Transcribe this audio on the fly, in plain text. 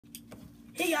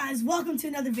Hey guys, welcome to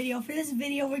another video. For this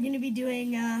video, we're going to be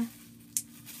doing, I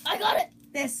got it!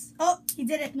 this. Oh, he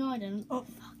did it. No, I didn't. Oh,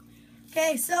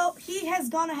 okay, so he has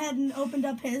gone ahead and opened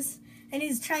up his, and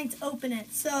he's trying to open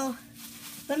it. So,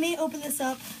 let me open this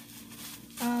up.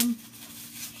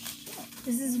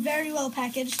 This is very well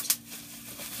packaged.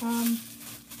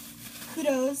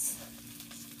 Kudos.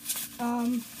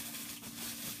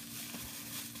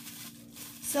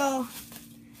 So,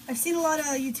 I've seen a lot of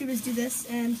YouTubers do this,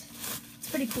 and it's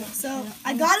pretty cool. So,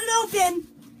 I got it open.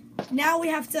 Now we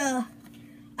have to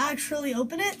actually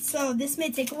open it, so this may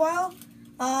take a while.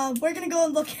 We're gonna go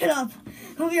and look it up.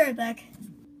 We'll be right back.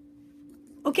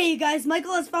 Okay, you guys,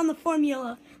 Michael has found the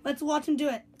formula. Let's watch him do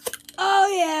it. Oh,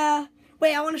 yeah.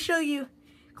 Wait, I want to show you.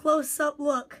 Close-up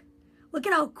look. Look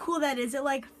at how cool that is. It,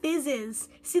 like, fizzes.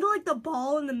 See, the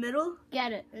ball in the middle?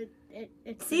 Get it.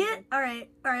 It's See it? All right,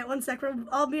 1 sec.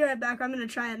 I'll be right back. I'm going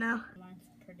to try it now. Mine's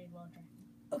pretty well done.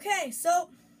 Okay, so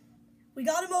we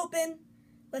got them open.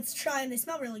 Let's try, and they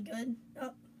smell really good. Oh,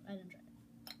 I didn't try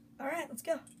it. all right, let's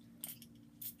go.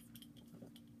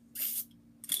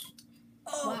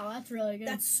 Oh, Wow, that's really good.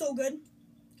 that's so good.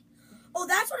 Oh,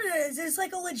 that's what it is. There's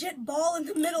like a legit ball in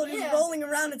the middle just Yeah. rolling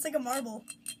around. It's like a marble.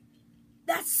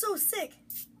 That's so sick.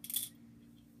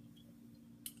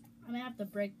 I'm gonna have to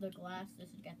break the glass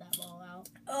just to get that ball out.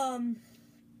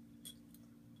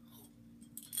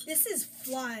 This is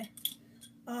Fly.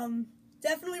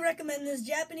 Definitely recommend this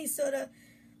Japanese soda.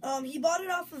 He bought it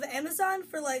off of Amazon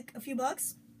for like a few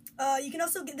bucks. You can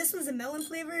also get, this one's a melon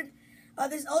flavored.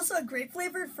 There's also a grape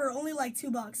flavored for only like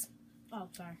 $2. Oh,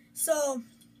 sorry. So,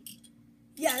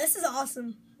 yeah, this is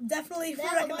awesome. Definitely They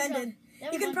have a bunch recommended.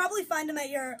 of- You can probably find them at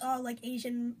your like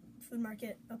Asian food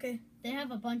market. Okay. They have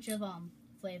a bunch of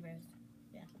flavors.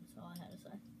 Yeah, that's all I had to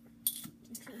say.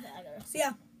 So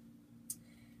yeah,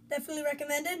 definitely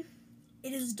recommended.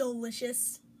 It is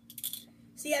delicious.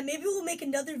 So yeah, maybe we'll make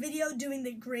another video doing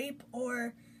the grape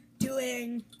or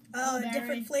doing a Blueberry.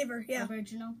 different flavor. Yeah.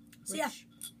 Original. So yeah. Rich.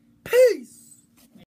 Peace.